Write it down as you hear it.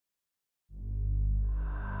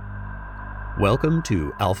Welcome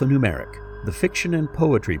to Alphanumeric, the fiction and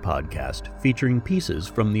poetry podcast featuring pieces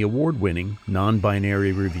from the award-winning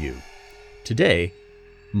NonBinary Review. Today,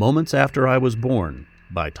 Moments After I Was Born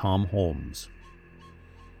by Tom Holmes.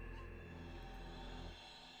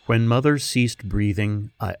 When mother ceased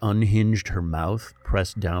breathing, I unhinged her mouth,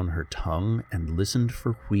 pressed down her tongue, and listened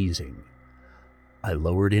for wheezing. I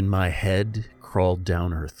lowered in my head, crawled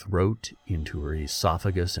down her throat, into her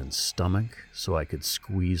esophagus and stomach, so I could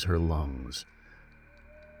squeeze her lungs.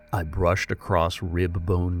 I brushed across rib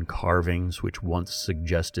bone carvings which once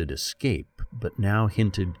suggested escape, but now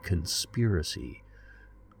hinted conspiracy.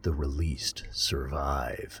 The released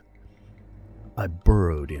survive. I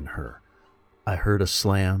burrowed in her. I heard a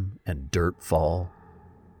slam and dirt fall.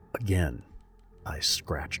 Again, I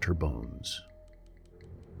scratched her bones.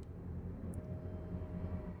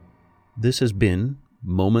 This has been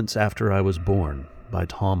Moments After I Was Born by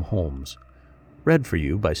Tom Holmes, read for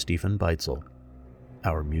you by Stephen Beitzel.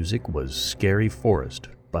 Our music was Scary Forest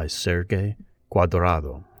by Sergei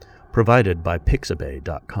Cuadrado, provided by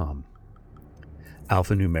Pixabay.com.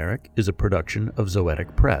 Alphanumeric is a production of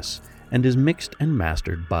Zoetic Press and is mixed and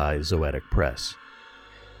mastered by Zoetic Press.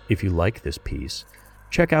 If you like this piece,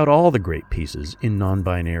 check out all the great pieces in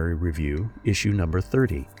NonBinary Review, issue number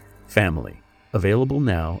 30, Family, available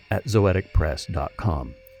now at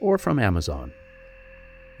zoeticpress.com or from Amazon.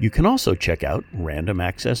 You can also check out Random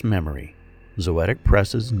Access Memory, Zoetic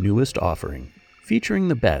Press's newest offering, featuring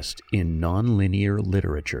the best in nonlinear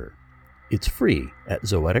literature. It's free at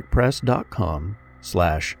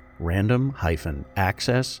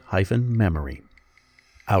zoeticpress.com/random-access-memory.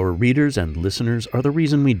 Our readers and listeners are the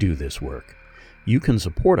reason we do this work. You can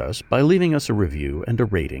support us by leaving us a review and a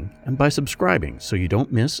rating, and by subscribing so you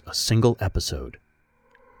don't miss a single episode.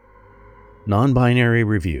 NonBinary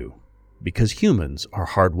Review, because humans are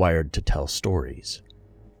hardwired to tell stories.